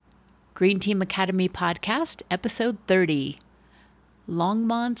Green Team Academy Podcast, Episode 30,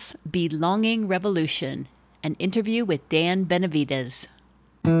 Longmont's Belonging Revolution, an interview with Dan Benavides.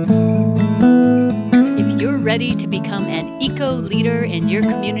 If you're ready to become an eco-leader in your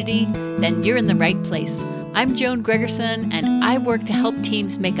community, then you're in the right place. I'm Joan Gregerson, and I work to help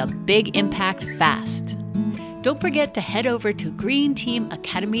teams make a big impact fast. Don't forget to head over to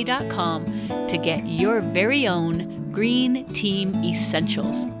greenteamacademy.com to get your very own Green Team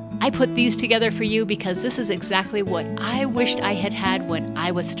Essentials. I put these together for you because this is exactly what I wished I had had when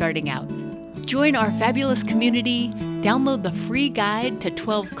I was starting out. Join our fabulous community, download the free guide to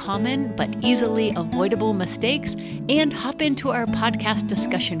 12 common but easily avoidable mistakes, and hop into our podcast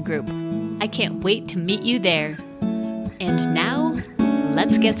discussion group. I can't wait to meet you there. And now,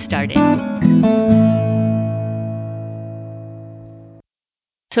 let's get started.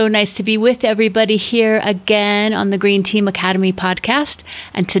 So nice to be with everybody here again on the Green Team Academy podcast.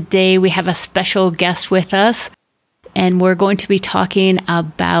 And today we have a special guest with us, and we're going to be talking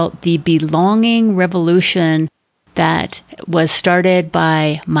about the belonging revolution that was started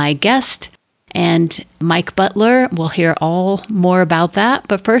by my guest and Mike Butler. We'll hear all more about that.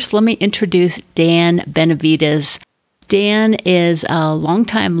 But first, let me introduce Dan Benavides. Dan is a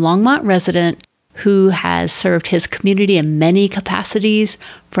longtime Longmont resident who has served his community in many capacities,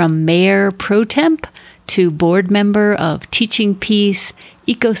 from mayor pro temp to board member of Teaching Peace,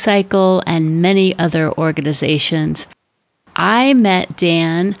 EcoCycle, and many other organizations. I met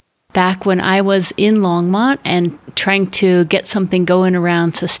Dan back when I was in Longmont and trying to get something going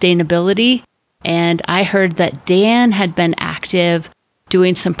around sustainability, and I heard that Dan had been active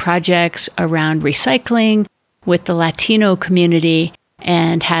doing some projects around recycling with the Latino community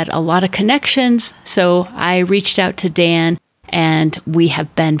and had a lot of connections. So I reached out to Dan, and we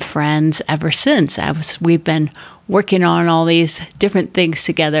have been friends ever since. We've been working on all these different things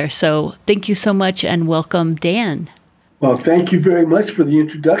together. So thank you so much and welcome, Dan. Well, thank you very much for the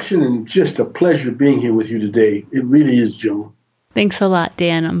introduction, and just a pleasure being here with you today. It really is, Joan. Thanks a lot,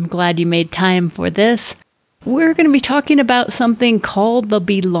 Dan. I'm glad you made time for this. We're going to be talking about something called the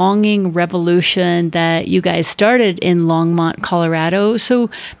Belonging Revolution that you guys started in Longmont, Colorado.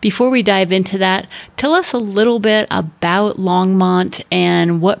 So before we dive into that, tell us a little bit about Longmont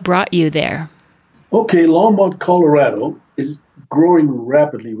and what brought you there. Okay, Longmont, Colorado is growing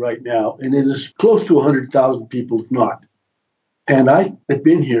rapidly right now, and it is close to 100,000 people, if not. And I have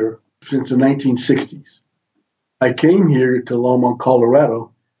been here since the 1960s. I came here to Longmont, Colorado,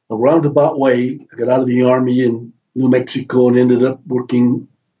 a roundabout way. I got out of the Army in New Mexico and ended up working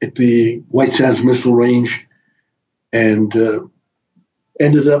at the White Sands Missile Range, and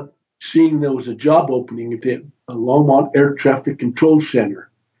ended up seeing there was a job opening at the Longmont Air Traffic Control Center,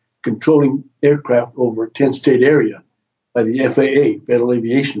 controlling aircraft over a 10-state area by the FAA, Federal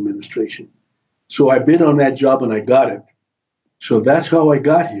Aviation Administration. So I bid on that job and I got it. So that's how I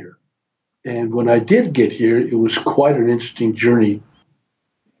got here. And when I did get here, it was quite an interesting journey.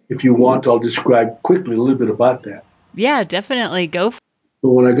 If you want, I'll describe quickly a little bit about that. Yeah, definitely. Go.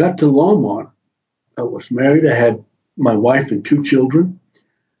 But when I got to Longmont, I was married. I had my wife and 2 children.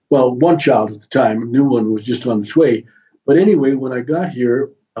 Well, 1 child at the time. A new one was just on its way. But anyway, when I got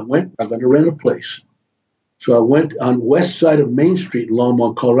here, I got to rent a place. So I went on west side of Main Street in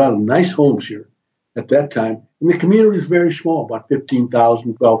Longmont, Colorado. Nice homes here at that time. And the community was very small, about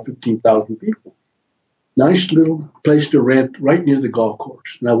 15,000 people. Nice little place to rent right near the golf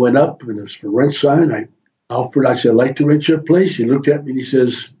course. And I went up, and there's the rent sign. I said, I'd like to rent your place. He looked at me and he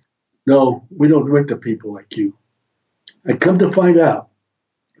says, no, we don't rent to people like you. I come to find out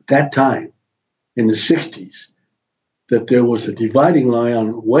at that time, in the 60s, that there was a dividing line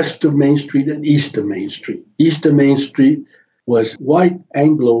on west of Main Street and east of Main Street. East of Main Street was white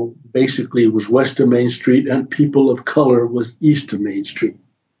Anglo, basically was west of Main Street, and people of color was east of Main Street.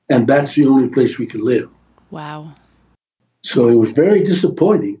 And that's the only place we could live. Wow. So it was very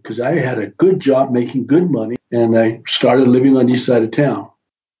disappointing because I had a good job making good money, and I started living on the east side of town.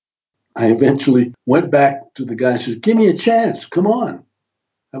 I eventually went back to the guy and said, give me a chance. Come on.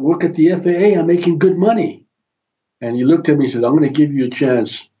 I work at the FAA. I'm making good money. And he looked at me and said, I'm going to give you a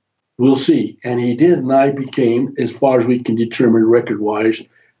chance. We'll see. And he did, and I became, as far as we can determine record-wise,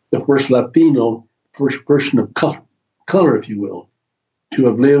 the first Latino, first person of color, if you will, to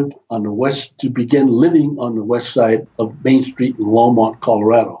have lived on the west, to begin living on the west side of Main Street in Longmont,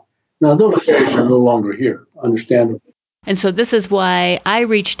 Colorado. Now, those guys are no longer here, understandably. And so this is why I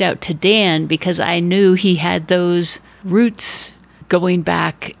reached out to Dan, because I knew he had those roots going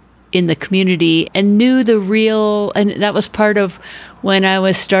back in the community and knew the real, and that was part of when I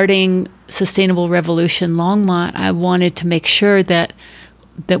was starting Sustainable Revolution Longmont. I wanted to make sure that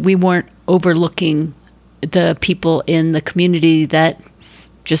that we weren't overlooking the people in the community that,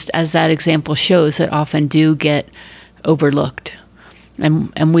 just as that example shows, that often do get overlooked.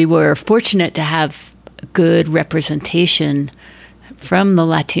 And we were fortunate to have good representation from the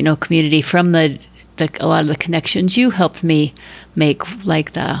Latino community, from a lot of the connections you helped me make,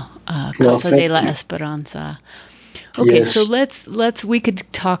 like the Casa de la Esperanza. Okay, yes. so we could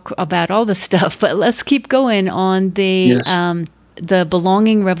talk about all this stuff, but let's keep going on the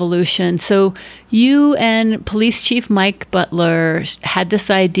belonging revolution. So you and Police Chief Mike Butler had this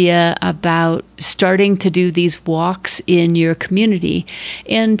idea about starting to do these walks in your community.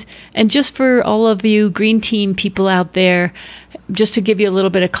 And just for all of you Green Team people out there, just to give you a little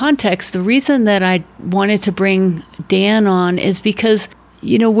bit of context, the reason that I wanted to bring Dan on is because,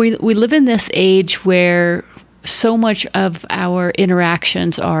 we live in this age where so much of our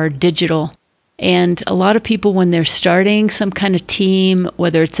interactions are digital. And a lot of people, when they're starting some kind of team,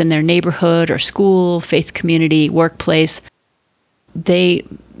 whether it's in their neighborhood or school, faith community, workplace,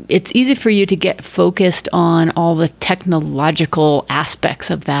 it's easy for you to get focused on all the technological aspects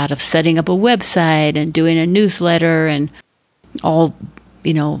of that, of setting up a website and doing a newsletter and all,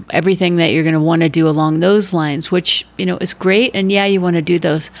 everything that you're going to want to do along those lines, which, is great. And yeah, you want to do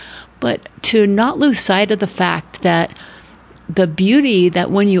those. But to not lose sight of the fact that the beauty that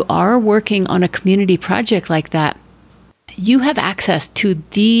when you are working on a community project like that, you have access to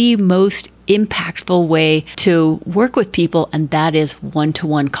the most impactful way to work with people, and that is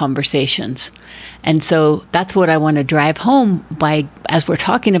one-to-one conversations. And so that's what I want to drive home as we're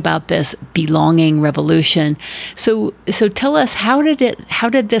talking about this belonging revolution. So tell us, how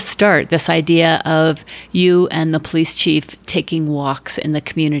did this start, this idea of you and the police chief taking walks in the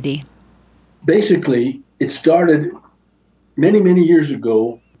community? Basically, it started many, many years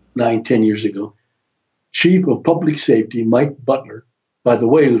ago, 9, 10 years ago. Chief of Public Safety, Mike Butler, by the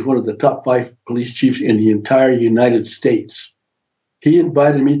way, was one of the top 5 police chiefs in the entire United States. He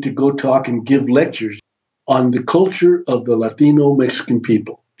invited me to go talk and give lectures on the culture of the Latino Mexican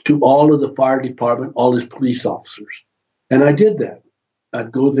people to all of the fire department, all his police officers. And I did that.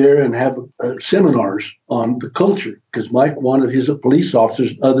 I'd go there and have seminars on the culture, because Mike wanted his police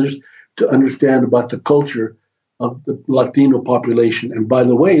officers and others to understand about the culture of the Latino population. And by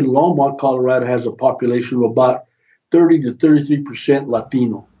the way, Longmont, Colorado has a population of about 30 to 33%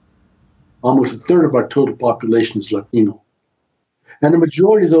 Latino. Almost a third of our total population is Latino. And the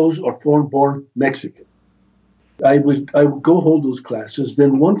majority of those are foreign-born Mexican. I would go hold those classes.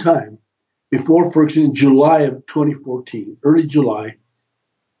 Then one time, before, for example, in July of 2014, early July,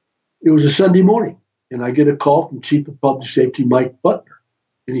 it was a Sunday morning, and I get a call from Chief of Public Safety, Mike Butler.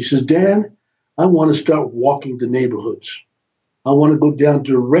 And he says, Dan, I want to start walking the neighborhoods. I want to go down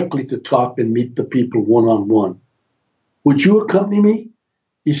directly to talk and meet the people one-on-one. Would you accompany me?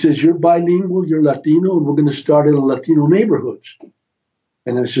 He says, you're bilingual, you're Latino, and we're going to start in Latino neighborhoods.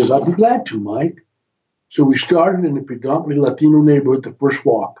 And I says, I'll be glad to, Mike. So we started in a predominantly Latino neighborhood, the first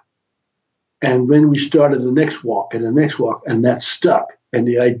walk. And then we started the next walk and the next walk, and that stuck. And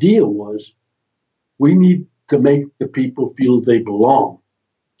the idea was, we need to make the people feel they belong,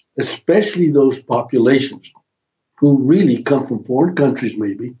 especially those populations who really come from foreign countries,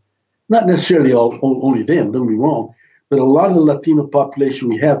 maybe. Not necessarily only them, don't be wrong, but a lot of the Latino population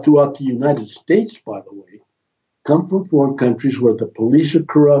we have throughout the United States, by the way, come from foreign countries where the police are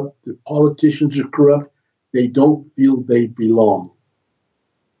corrupt, the politicians are corrupt, they don't feel they belong.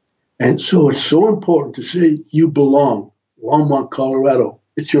 And so it's so important to say you belong. Longmont, Colorado,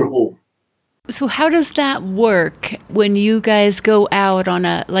 it's your home. So how does that work when you guys go out on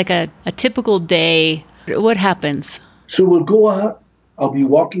a typical day? What happens? So we'll go out. We'll be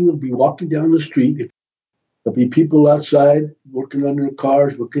walking down the street. There'll be people outside working on their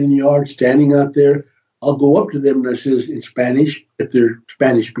cars, working in the yard, standing out there. I'll go up to them and I says in Spanish, if they're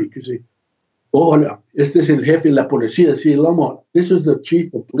Spanish speakers, say, hola, este es el jefe de la policía de Longmont. This is the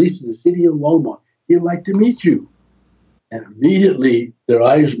chief of police of the city of Longmont. He'd like to meet you. And immediately their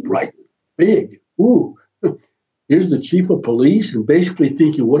eyes brighten big. Ooh, here's the chief of police, and basically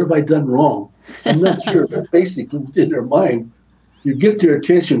thinking, what have I done wrong? I'm not sure, but basically within their mind, you get their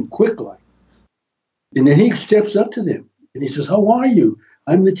attention quickly. And then he steps up to them and he says, how are you?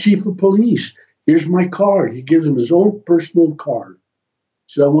 I'm the chief of police. Here's my card. He gives them his own personal card.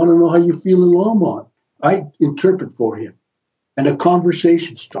 He said, I want to know how you feel in Longmont. I interpret for him. And a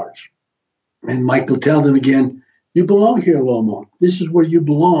conversation starts. And Mike will tell them again, you belong here, Longmont. This is where you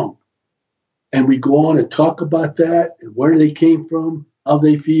belong. And we go on and talk about that and where they came from, how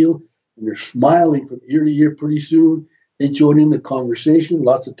they feel. And they're smiling from ear to ear pretty soon. They join in the conversation.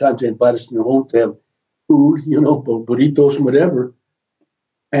 Lots of times they invite us in their home to have food, burritos and whatever.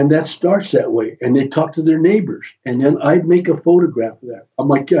 And that starts that way. And they talk to their neighbors. And then I'd make a photograph of that on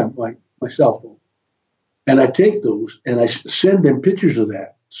my cell phone. And I take those and I send them pictures of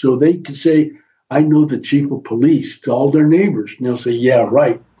that. So they can say, I know the chief of police to all their neighbors. And they'll say, yeah,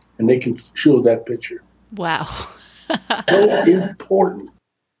 right. And they can show that picture. Wow. So important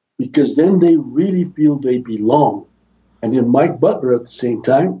because then they really feel they belong. And then Mike Butler at the same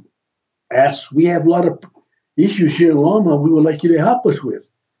time asks, we have a lot of issues here in Longmont we would like you to help us with.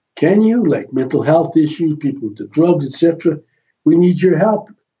 Can you? Like mental health issues, people with the drugs, etc. We need your help.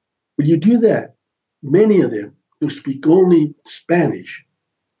 Will you do that? Many of them who speak only Spanish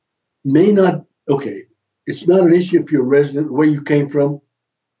may not, okay, it's not an issue if you're a resident, where you came from,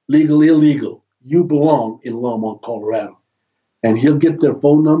 legal, illegal. You belong in Longmont, Colorado. And he'll get their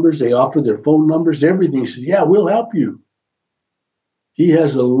phone numbers. They offer their phone numbers, everything. He says, yeah, we'll help you. He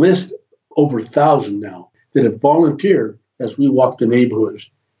has a list over 1,000 now that have volunteered as we walk the neighborhoods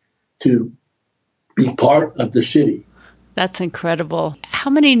to be part of the city. That's incredible.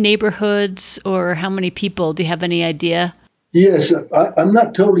 How many neighborhoods or how many people? Do you have any idea? Yes, I'm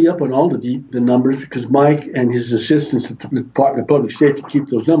not totally up on all the numbers because Mike and his assistants at the Department of Public Safety keep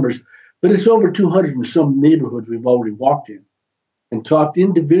those numbers, but it's over 200 and some neighborhoods we've already walked in and talked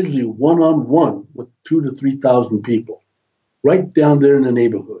individually one-on-one with 2,000 to 3,000 people right down there in the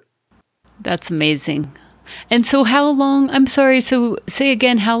neighborhood. That's amazing. And so how long, I'm sorry, so say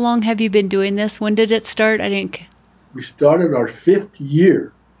again, how long have you been doing this? When did it start? I think. We started our 5th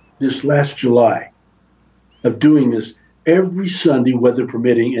year this last July of doing this every Sunday, weather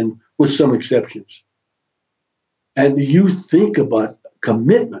permitting, and with some exceptions. And you think about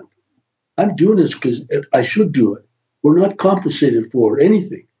commitment. I'm doing this because I should do it. We're not compensated for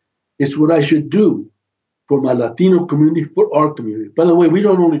anything. It's what I should do for my Latino community, for our community. By the way, we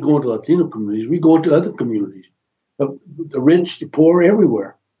don't only go into Latino communities, we go into other communities, the rich, the poor,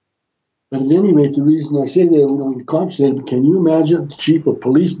 everywhere. But at any rate, the reason I say that we don't get compensated, can you imagine the chief of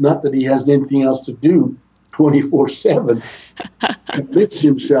police, not that he has anything else to do 24/7, commits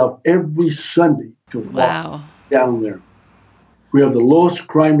himself every Sunday to walk Wow. down there. We have the lowest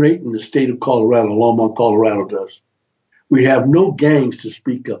crime rate in the state of Colorado. Longmont, Colorado does. We have no gangs to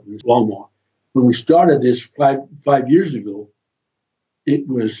speak of in Longmont. When we started this five years ago, it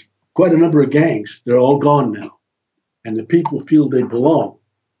was quite a number of gangs. They're all gone now, and the people feel they belong.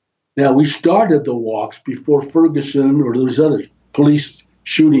 Now, we started the walks before Ferguson or those other police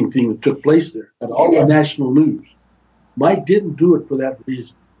shooting thing that took place there at all the national news. Mike didn't do it for that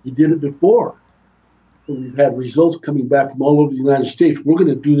reason. He did it before. We've had results coming back from all over the United States. We're going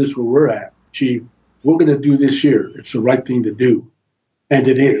to do this where we're at, Chief. We're going to do this here. It's the right thing to do. And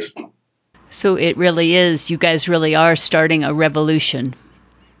it is. So it really is. You guys really are starting a revolution.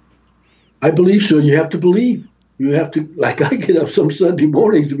 I believe so. You have to believe. You have to, like I get up some Sunday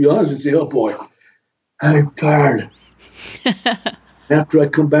mornings, to be honest, and say, oh boy, I'm tired. After I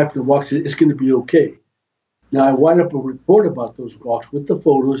come back from the walks, it's going to be okay. Now, I write up a report about those walks with the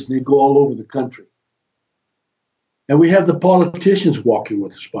photos, and they go all over the country. And we have the politicians walking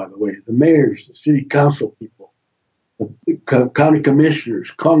with us, by the way, the mayors, the city council people, the county commissioners,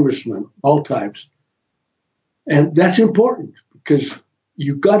 congressmen, all types. And that's important because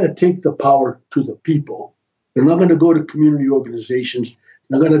you've got to take the power to the people. They're not going to go to community organizations.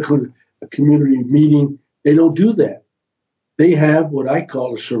 They're not going to go to a community meeting. They don't do that. They have what I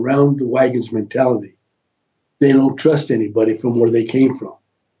call a surround the wagons mentality. They don't trust anybody from where they came from.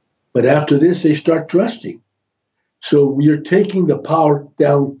 But after this, they start trusting. So we are taking the power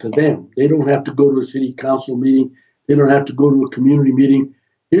down to them. They don't have to go to a city council meeting. They don't have to go to a community meeting.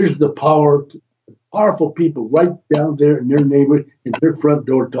 Here's the power, powerful people right down there in their neighborhood, in their front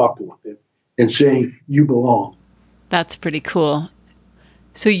door, talking with them and saying, you belong. That's pretty cool.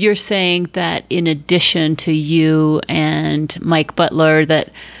 So you're saying that in addition to you and Mike Butler,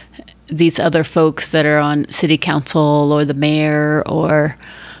 that these other folks that are on city council or the mayor or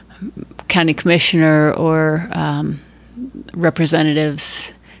county commissioner or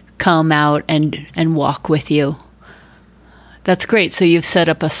representatives come out and walk with you. That's great. So you've set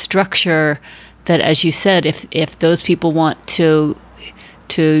up a structure that, as you said, if those people want to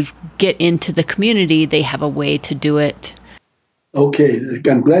get into the community, they have a way to do it. Okay,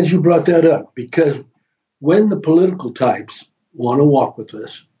 I'm glad you brought that up because when the political types want to walk with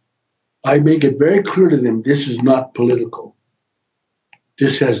us, I make it very clear to them this is not political.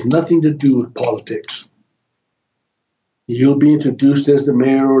 This has nothing to do with politics. You'll be introduced as the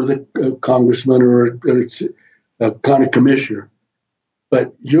mayor or the congressman or a county commissioner,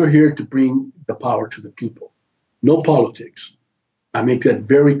 but you're here to bring the power to the people. No politics. I make that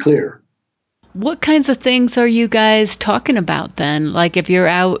very clear. What kinds of things are you guys talking about then? Like if you're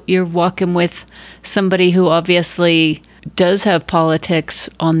out, you're walking with somebody who obviously does have politics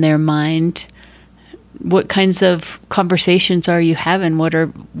on their mind, what kinds of conversations are you having? What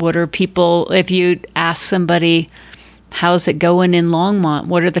are people, if you ask somebody, how's it going in Longmont?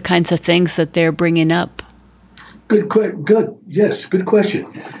 What are the kinds of things that they're bringing up? Good. Yes, good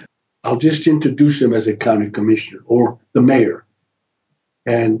question. I'll just introduce them as a county commissioner or the mayor.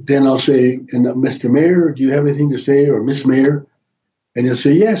 And then I'll say, and Mr. Mayor, do you have anything to say? Or Miss Mayor? And he'll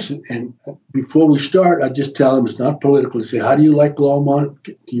say yes. And before we start, I just tell him it's not political. I say, how do you like Longmont?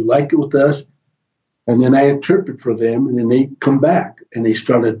 Do you like it with us? And then I interpret for them, and then they come back and they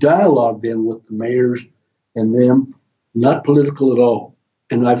start a dialogue then with the mayors and them, not political at all.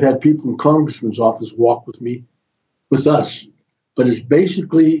 And I've had people from Congressman's office walk with me, with us, but it's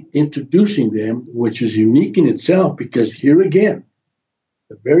basically introducing them, which is unique in itself because here again,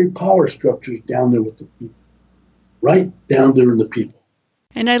 the very power structure is down there with the people, right down there in the people.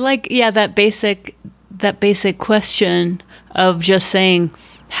 And I like, yeah, that basic question of just saying,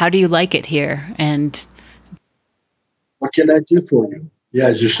 how do you like it here? And What can I do for you? Yeah,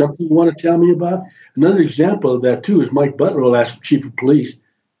 is there something you want to tell me about? Another example of that too is Mike Butler will ask the chief of police,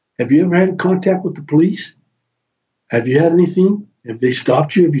 have you ever had contact with the police? Have you had anything? Have they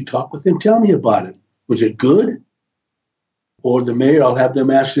stopped you? Have you talked with them? Tell me about it. Was it good? Or the mayor, I'll have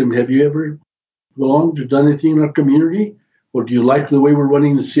them ask them, have you ever belonged or done anything in our community? Or do you like the way we're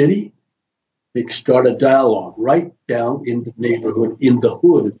running the city? They can start a dialogue right down in the neighborhood, in the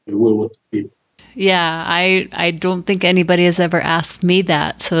hood, if you will, with the people. yeah, I don't think anybody has ever asked me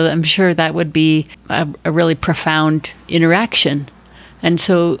that. So I'm sure that would be a really profound interaction and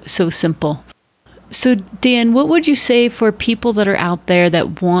so simple. So, Dan, what would you say for people that are out there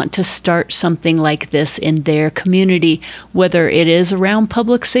that want to start something like this in their community, whether it is around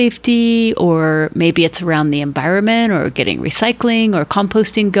public safety or maybe it's around the environment or getting recycling or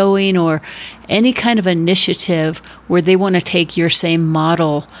composting going or any kind of initiative where they want to take your same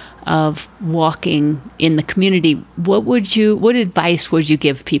model of walking in the community? What advice would you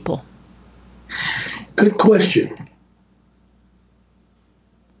give people? Good question.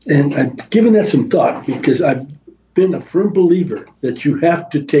 And I've given that some thought because I've been a firm believer that you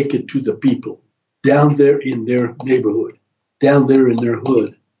have to take it to the people down there in their neighborhood, down there in their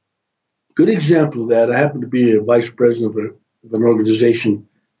hood. Good example of that. I happen to be a vice president of an organization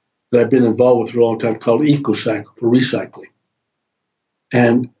that I've been involved with for a long time called EcoCycle for recycling.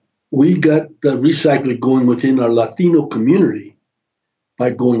 And we got the recycling going within our Latino community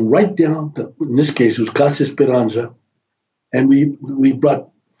by going right down to, in this case, it was Casa Esperanza, and we brought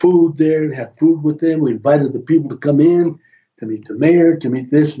food there, had food with them. We invited the people to come in, to meet the mayor, to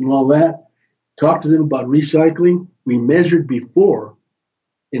meet this and all that, talk to them about recycling. We measured before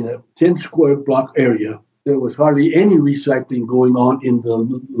in a 10 square block area, there was hardly any recycling going on in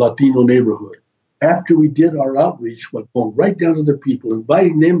the Latino neighborhood. After we did our outreach, going right down to the people,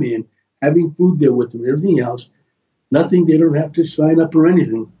 inviting them in, having food there with them, everything else, nothing, they don't have to sign up or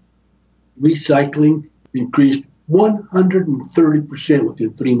anything. Recycling increased 130%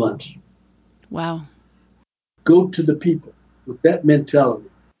 within 3 months. Wow. Go to the people with that mentality.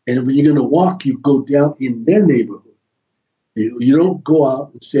 And when you're going to walk, you go down in their neighborhood. You don't go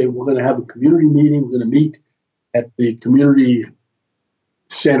out and say, we're going to have a community meeting, we're going to meet at the community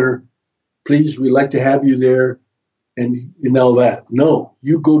center. Please, we'd like to have you there and all that. No,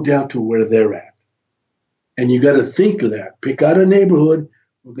 you go down to where they're at. And you got to think of that. Pick out a neighborhood.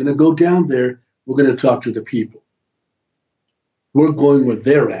 We're going to go down there. We're going to talk to the people. We're going where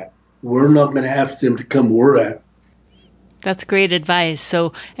they're at. We're not going to ask them to come where we're at. That's great advice.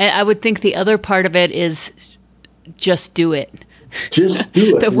 So I would think the other part of it is just do it. Just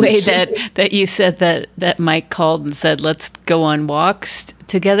do it. The way that you said that Mike called and said, let's go on walks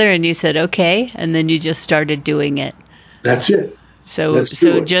together. And you said, okay. And then you just started doing it. That's it. So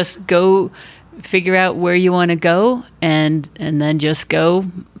just go figure out where you want to go and then just go.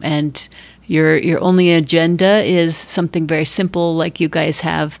 And your only agenda is something very simple, like you guys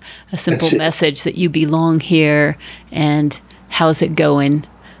have a simple message that you belong here and how's it going,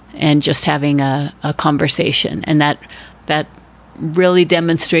 and just having a conversation. And that really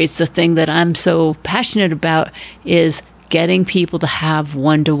demonstrates the thing that I'm so passionate about is getting people to have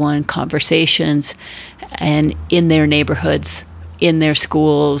one-to-one conversations and in their neighborhoods, in their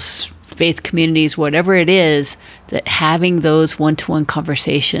schools, faith communities, whatever it is, that having those one-to-one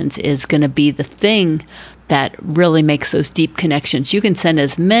conversations is going to be the thing that really makes those deep connections. You can send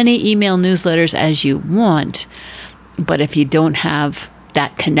as many email newsletters as you want, but if you don't have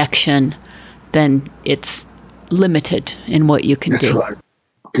that connection, then it's limited in what you can do. That's right.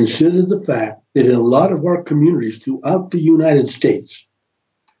 Consider the fact that in a lot of our communities throughout the United States,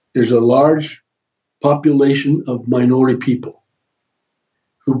 there's a large population of minority people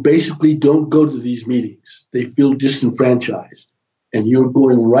who basically don't go to these meetings. They feel disenfranchised. And you're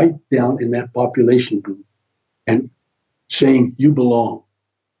going right down in that population group and saying, you belong.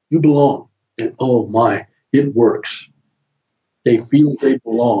 You belong. And oh my, it works. They feel they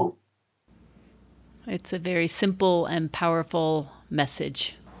belong. It's a very simple and powerful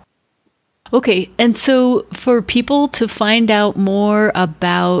message. Okay, and so for people to find out more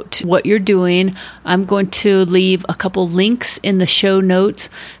about what you're doing, I'm going to leave a couple links in the show notes.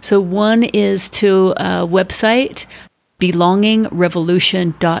 So one is to a website,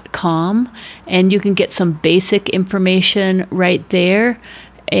 belongingrevolution.com, and you can get some basic information right there.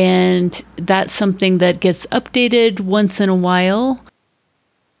 And that's something that gets updated once in a while.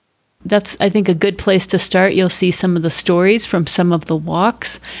 That's, I think, a good place to start. You'll see some of the stories from some of the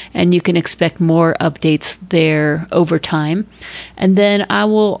walks, and you can expect more updates there over time. And then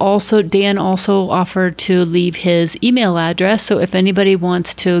Dan also offered to leave his email address. So if anybody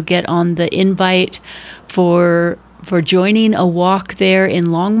wants to get on the invite for joining a walk there in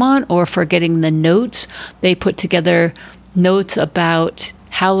Longmont, or for getting the notes, they put together notes about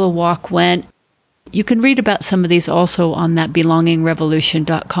how the walk went. You can read about some of these also on that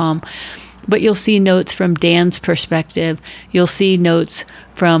belongingrevolution.com, but you'll see notes from Dan's perspective. You'll see notes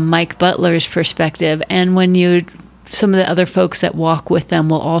from Mike Butler's perspective. And some of the other folks that walk with them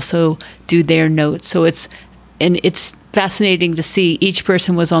will also do their notes. So it's fascinating to see each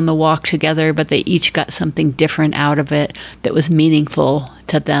person was on the walk together, but they each got something different out of it that was meaningful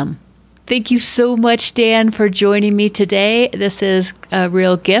to them. Thank you so much, Dan, for joining me today. This is a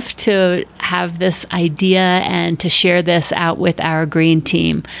real gift to have this idea and to share this out with our green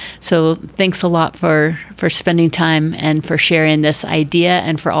team. So thanks a lot for spending time and for sharing this idea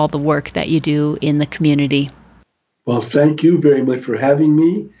and for all the work that you do in the community. Well, thank you very much for having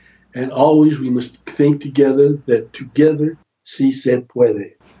me. And always we must think together that together sí se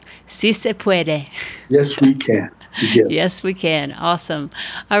puede. Sí se puede. Yes, we can. Together. Yes, we can. Awesome.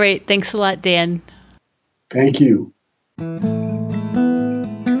 All right. Thanks a lot, Dan. Thank you.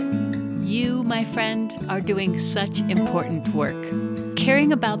 You, my friend, are doing such important work.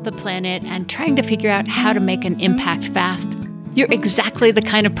 Caring about the planet and trying to figure out how to make an impact fast. You're exactly the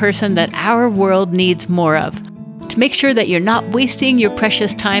kind of person that our world needs more of. To make sure that you're not wasting your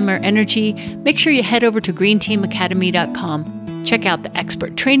precious time or energy, make sure you head over to greenteamacademy.com. Check out the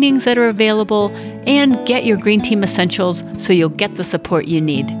expert trainings that are available and get your Green Team Essentials so you'll get the support you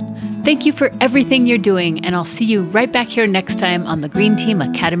need. Thank you for everything you're doing, and I'll see you right back here next time on the Green Team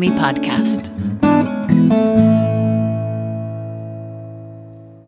Academy podcast.